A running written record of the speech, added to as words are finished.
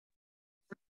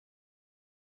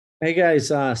Hey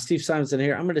guys, Steve Simonson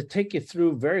here. I'm going to take you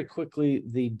through very quickly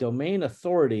the domain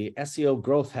authority SEO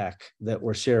growth hack that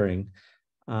we're sharing.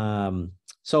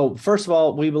 So first of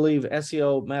all, we believe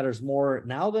SEO matters more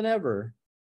now than ever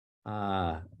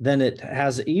than it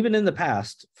has even in the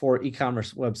past for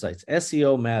e-commerce websites.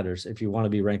 SEO matters if you want to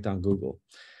be ranked on Google.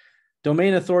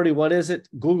 Domain authority, what is it?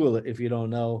 Google it if you don't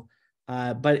know.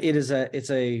 But it's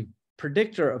a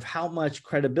predictor of how much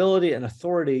credibility and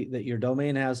authority that your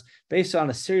domain has based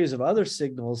on a series of other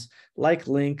signals like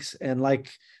links and like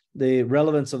the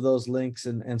relevance of those links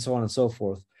and so on and so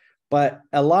forth. But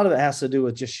a lot of it has to do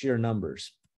with just sheer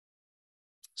numbers.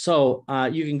 So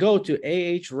you can go to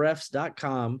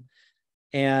ahrefs.com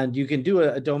and you can do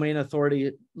a domain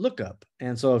authority lookup.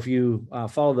 And so if you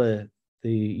follow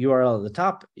the URL at the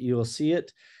top, you will see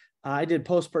it. I did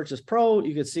Post-Purchase Pro.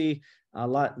 You can see a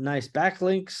lot nice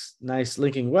backlinks, nice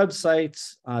linking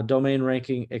websites, domain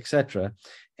ranking, etc.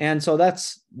 And so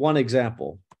that's one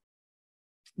example.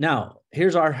 Now,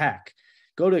 here's our hack.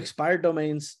 Go to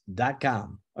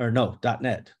expireddomains.com or no,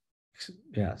 .net.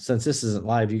 Yeah, since this isn't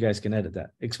live, you guys can edit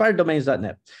that.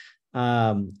 Expireddomains.net.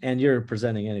 And you're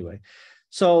presenting anyway.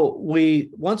 So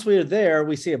once we are there,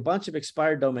 we see a bunch of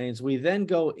expired domains. We then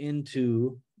go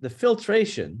into the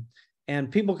filtration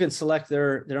and people can select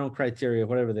their own criteria,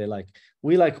 whatever they like.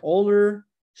 We like older,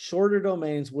 shorter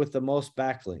domains with the most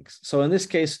backlinks. So in this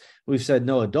case, we've said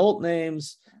no adult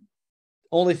names,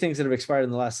 only things that have expired in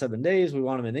the last 7 days. We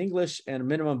want them in English and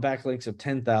minimum backlinks of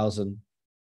 10,000.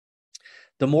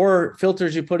 The more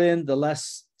filters you put in, the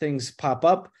less things pop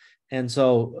up. And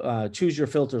so choose your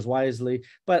filters wisely,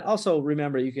 but also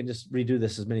remember, you can just redo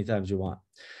this as many times as you want.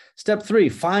 Step 3,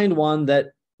 find one that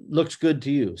looks good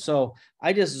to you. So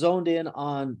I just zoned in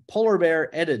on polar bear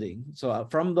editing. So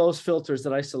from those filters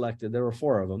that I selected, there were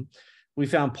 4 of them. We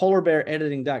found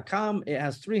polarbearediting.com. It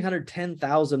has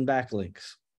 310,000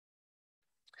 backlinks.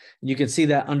 You can see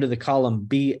that under the column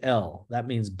BL. That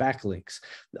means backlinks.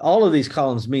 All of these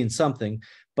columns mean something,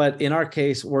 but in our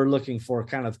case, we're looking for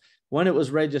kind of when it was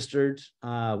registered,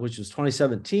 which was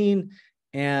 2017,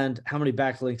 and how many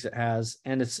backlinks it has,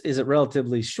 and is it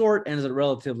relatively short and is it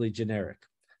relatively generic?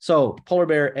 So polar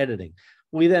bear editing.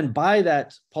 We then buy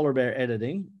that polar bear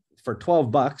editing for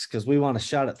 $12 because we want a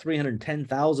shot at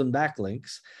 310,000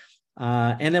 backlinks.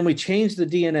 And then we change the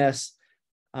DNS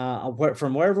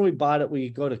from wherever we bought it. We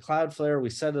go to Cloudflare, we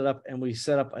set it up, and we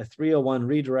set up a 301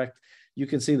 redirect. You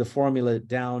can see the formula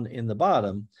down in the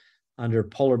bottom under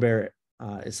polar bear.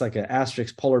 It's like an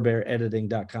asterisk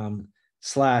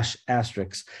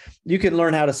polarbearediting.com/asterisk. You can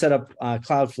learn how to set up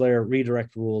Cloudflare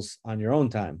redirect rules on your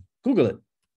own time. Google it.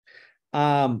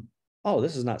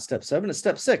 This is not step 7, it's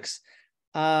step 6.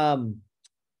 And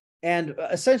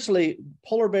essentially,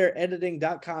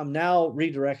 polarbearediting.com now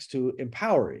redirects to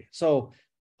Empowery. So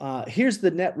here's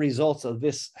the net results of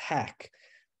this hack.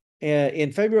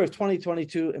 In February of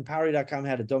 2022, Empowery.com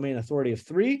had a domain authority of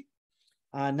 3.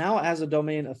 Now it has a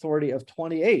domain authority of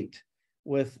 28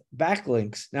 with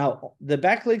backlinks. Now, the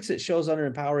backlinks it shows under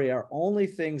Empowery are only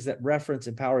things that reference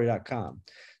Empowery.com.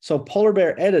 So Polar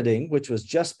Bear Editing, which was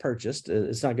just purchased,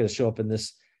 it's not going to show up in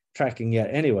this tracking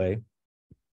yet anyway.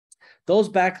 Those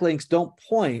backlinks don't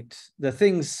point, the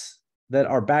things that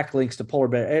are backlinks to Polar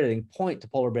Bear Editing point to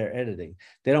Polar Bear Editing.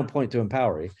 They don't point to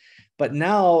Empowery. But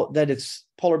now that it's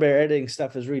Polar Bear Editing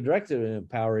stuff is redirected to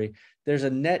Empowery, there's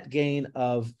a net gain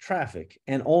of traffic,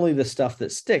 and only the stuff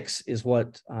that sticks is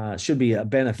what should be a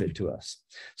benefit to us.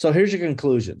 So here's your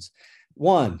conclusions.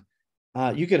 1,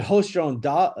 you could host your own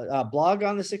blog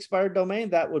on this expired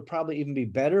domain. That would probably even be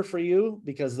better for you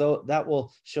because that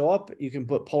will show up. You can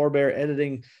put Polar Bear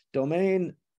Editing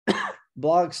domain,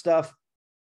 blog stuff,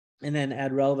 and then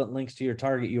add relevant links to your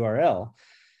target URL.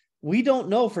 We don't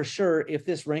know for sure if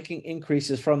this ranking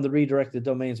increases from the redirected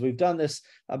domains. We've done this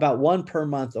about 1 per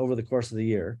month over the course of the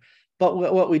year. But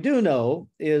what we do know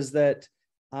is that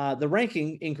the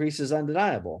ranking increase is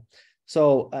undeniable.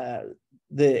 So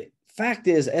the fact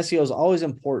is SEO is always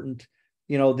important.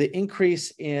 You know, the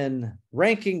increase in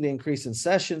ranking, the increase in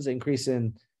sessions, the increase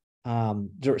in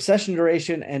session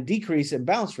duration, and decrease in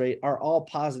bounce rate are all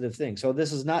positive things. So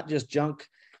this is not just junk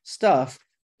stuff.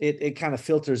 It kind of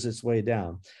filters its way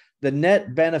down. The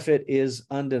net benefit is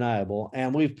undeniable.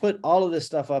 And we've put all of this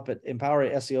stuff up at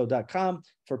empoweryseo.com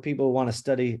for people who want to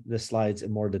study the slides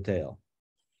in more detail.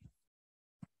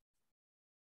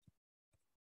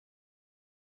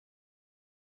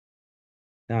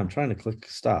 Now I'm trying to click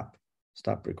stop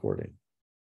recording.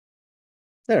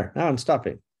 There, now I'm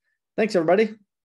stopping. Thanks, everybody.